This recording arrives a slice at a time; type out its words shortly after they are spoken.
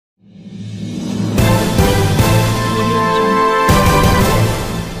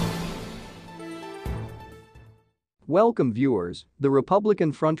Welcome viewers, the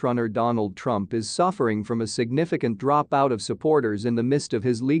Republican frontrunner Donald Trump is suffering from a significant dropout of supporters in the midst of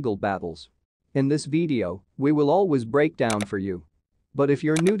his legal battles. In this video, we will always break down for you. But if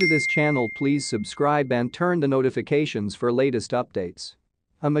you're new to this channel, please subscribe and turn the notifications for latest updates.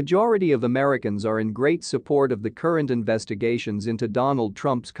 A majority of Americans are in great support of the current investigations into Donald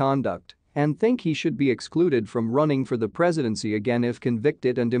Trump's conduct and think he should be excluded from running for the presidency again if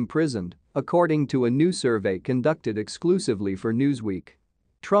convicted and imprisoned, according to a new survey conducted exclusively for Newsweek.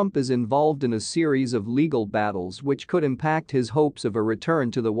 Trump is involved in a series of legal battles which could impact his hopes of a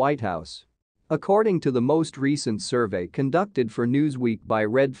return to the White House. According to the most recent survey conducted for Newsweek by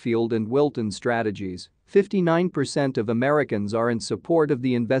Redfield and Wilton Strategies, 59% of Americans are in support of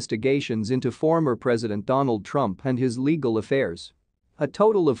the investigations into former President Donald Trump and his legal affairs. A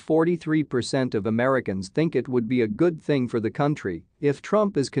total of 43% of Americans think it would be a good thing for the country if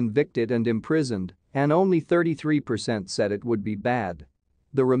Trump is convicted and imprisoned, and only 33% said it would be bad.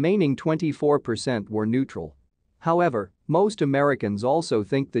 The remaining 24% were neutral. However, most Americans also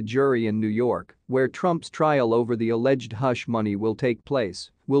think the jury in New York, where Trump's trial over the alleged hush money will take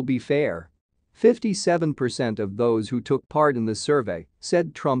place, will be fair. 57% of those who took part in the survey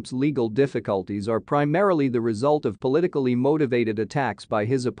said Trump's legal difficulties are primarily the result of politically motivated attacks by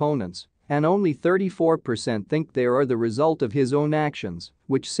his opponents, and only 34% think they are the result of his own actions,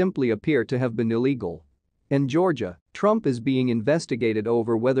 which simply appear to have been illegal. In Georgia, Trump is being investigated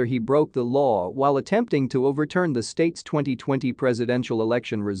over whether he broke the law while attempting to overturn the state's 2020 presidential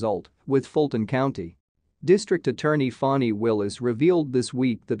election result, with Fulton County District Attorney Fani Willis revealed this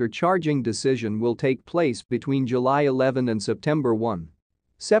week that her charging decision will take place between July 11 and September 1.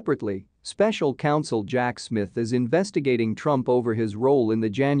 Separately, special counsel Jack Smith is investigating Trump over his role in the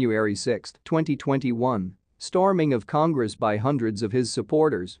January 6, 2021, storming of Congress by hundreds of his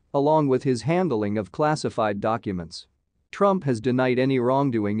supporters, along with his handling of classified documents. Trump has denied any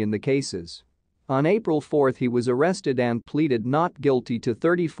wrongdoing in the cases. On April 4 he was arrested and pleaded not guilty to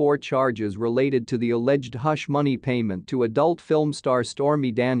 34 charges related to the alleged hush money payment to adult film star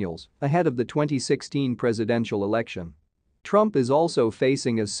Stormy Daniels ahead of the 2016 presidential election. Trump is also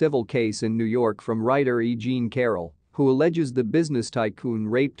facing a civil case in New York from writer E. Jean Carroll, who alleges the business tycoon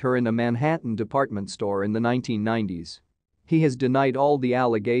raped her in a Manhattan department store in the 1990s. He has denied all the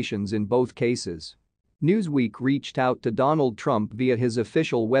allegations in both cases. Newsweek reached out to Donald Trump via his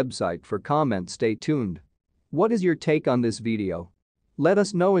official website for comment. Stay tuned. What is your take on this video? Let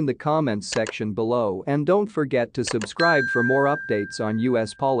us know in the comments section below and don't forget to subscribe for more updates on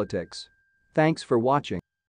US politics. Thanks for watching.